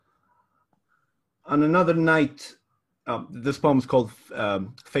On another night, this poem is called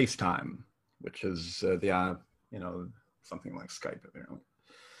FaceTime, which is something like Skype, apparently.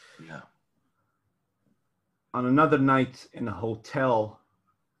 Yeah. On another night in a hotel,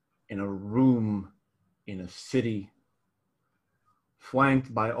 in a room, in a city,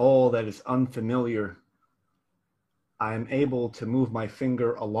 flanked by all that is unfamiliar, I am able to move my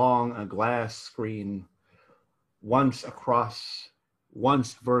finger along a glass screen, once across,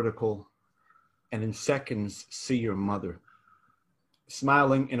 once vertical, and in seconds see your mother,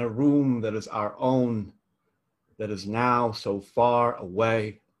 smiling in a room that is our own, that is now so far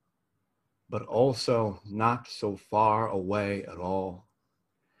away, but also not so far away at all.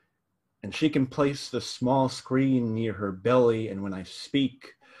 And she can place the small screen near her belly, and when I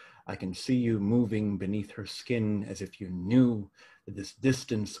speak, I can see you moving beneath her skin as if you knew that this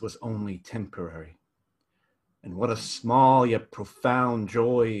distance was only temporary. And what a small yet profound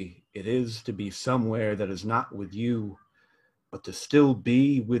joy it is to be somewhere that is not with you, but to still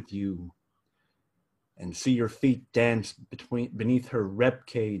be with you, and see your feet dance beneath her rib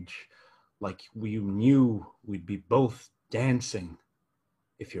cage like we knew we'd be both dancing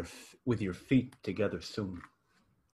with your feet together soon.